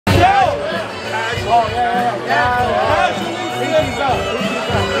Oh, yeah. Pinky's up.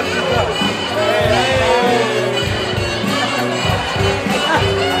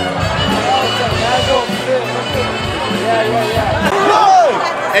 Yeah. Go!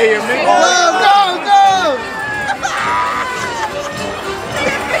 Hey, you're making go!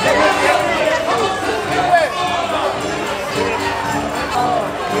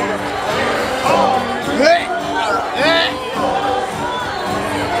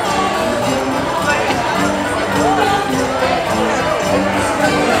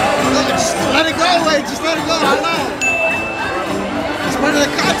 Just let it go, I know. It's part of the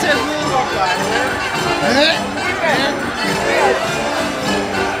contest, man.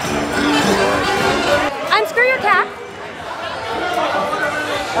 Unscrew your cap.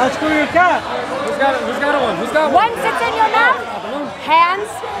 Unscrew your cap. Who's got one? One sits in your mouth, hands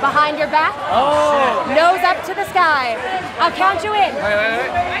behind your back, nose up to the sky. I'll count you in.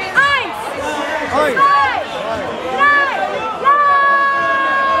 Wait. 1, 2, 3.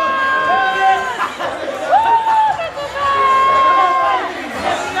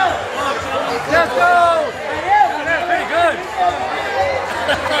 Let's go! That's pretty good.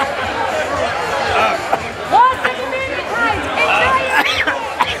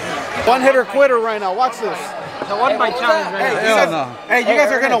 One hitter quitter right now. Watch this. The one bite challenge right now. Hey, you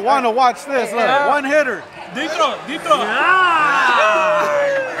guys are gonna want to watch this. Look, one hitter. Ditro.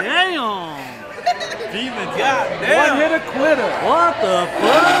 Damn. Demons, goddamn. One hitter quitter. What the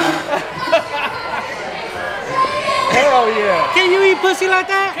fuck? Hell yeah. Can you eat pussy like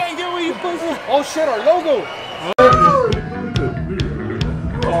that? Can't get where you pussy. Oh shit, our logo.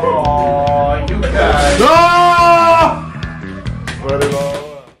 Oh, you guys.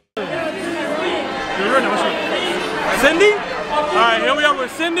 Cindy? Alright, here we are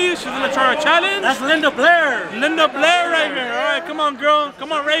with Cindy. She's gonna try a challenge. That's Linda Blair. Linda Blair right here. Alright, come on, girl.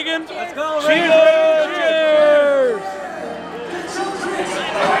 Come on, Reagan. Let's go, Cheers. Reagan. Cheers.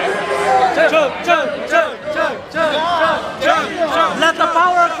 Chug. Let the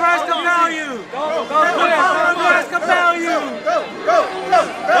power of Christ compel you. Let the power of Christ compel you.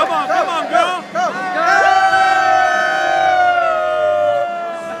 Come on, girl.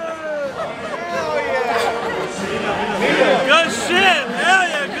 Good shit. Hell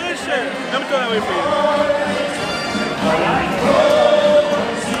yeah, good shit. Let me throw that way for you.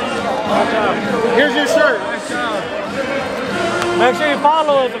 Here's your shirt. Make sure you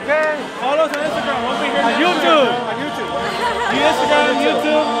follow us, okay? Follow us on Instagram. We'll be here On YouTube. Instagram,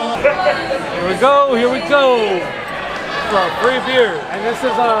 YouTube. Here we go. For free beer. And this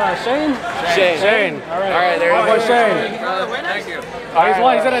is Shane? Shane. All right, there you go. Shane. Thank you.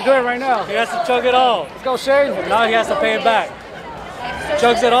 He's gonna do it right now. He has to chug it all. Let's go, Shane. Now he has to pay it back.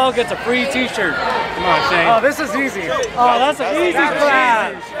 Chugs it all, gets a free t-shirt. Come on, Shane. Oh, this is easy. Oh, that's an easy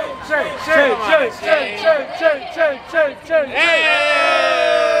class. Shake.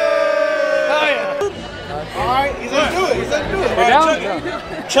 Alright, he's gonna do it. You're down?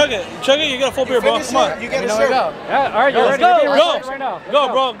 Chug it. You got a full beer, bro. Come on. You get a shirt. Yeah, all right, you're ready. Go. Right now. Go,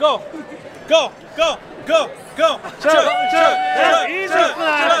 bro. Go. Chug. That's easy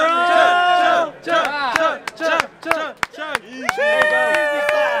class, bro. Chug. Easy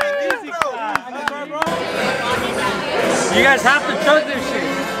class. You guys have to chug this shit.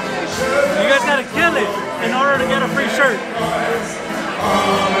 You guys gotta kill it in order to get a free shirt.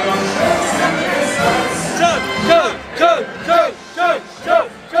 Chug.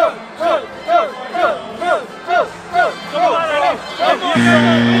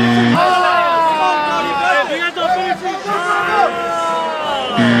 If you guys don't finish it,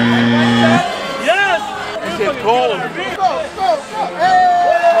 yes! This shit's cold.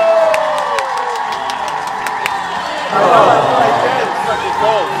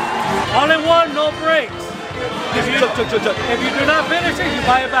 All in one, no breaks. If you do not finish it, you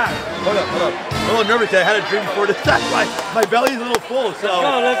buy it back. Hold up. I'm a little nervous. I had a drink before this. My belly's a little full, so.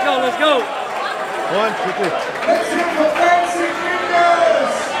 Let's go. 1, 2, 3.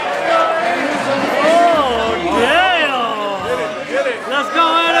 Oh, damn. Get it. Let's go,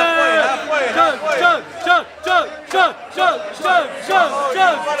 Eddie. Halfway. Chug.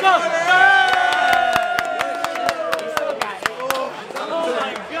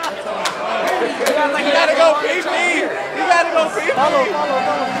 You gotta go pee.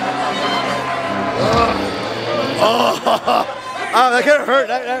 Oh, that kind of hurt.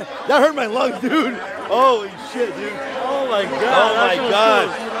 That hurt my lungs, dude. Holy shit, dude. Oh my god. Oh my god.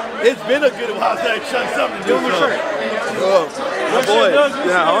 It's been a good while since I chugged something. Give him a shirt. Oh, my boy.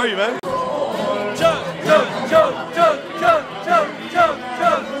 Yeah, how are you, man? Chug.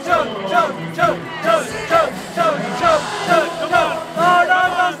 Come on. Oh,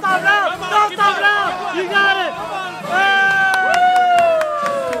 no, stop now.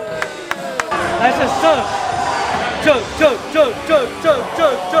 chug. Chug, chug, chug, chug, chug,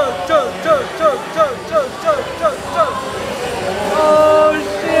 chug, chug, chug, chug, chug, chug, chug, chug, chug, chug. Oh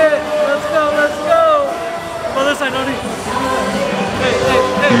shit! Let's go, let's go! On this side, Noni. Hey, hey,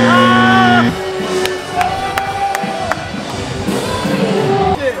 hey! Ah!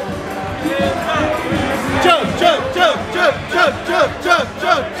 Chug, chug, chug, chug, chug, chug, chug,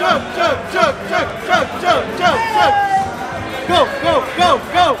 chug, chug, chug, chug, chug, chug, chug, chug, chug. Go, go, go,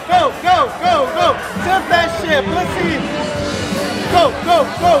 go, go, go, go, go. Jump that shit, pussy. Go, go,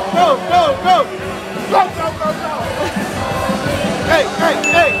 go, go, go, go. Go, go, go, go. Hey, hey,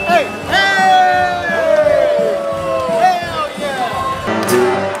 hey, hey, hey. Hell yeah.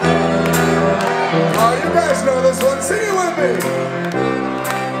 Oh, you guys know this one. Sing it with me.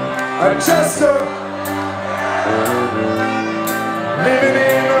 A Chester.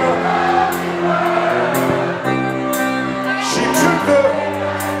 She took the.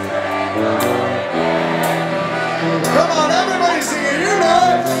 Come on, everybody sing it, you know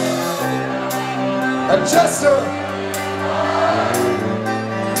it. A Chester.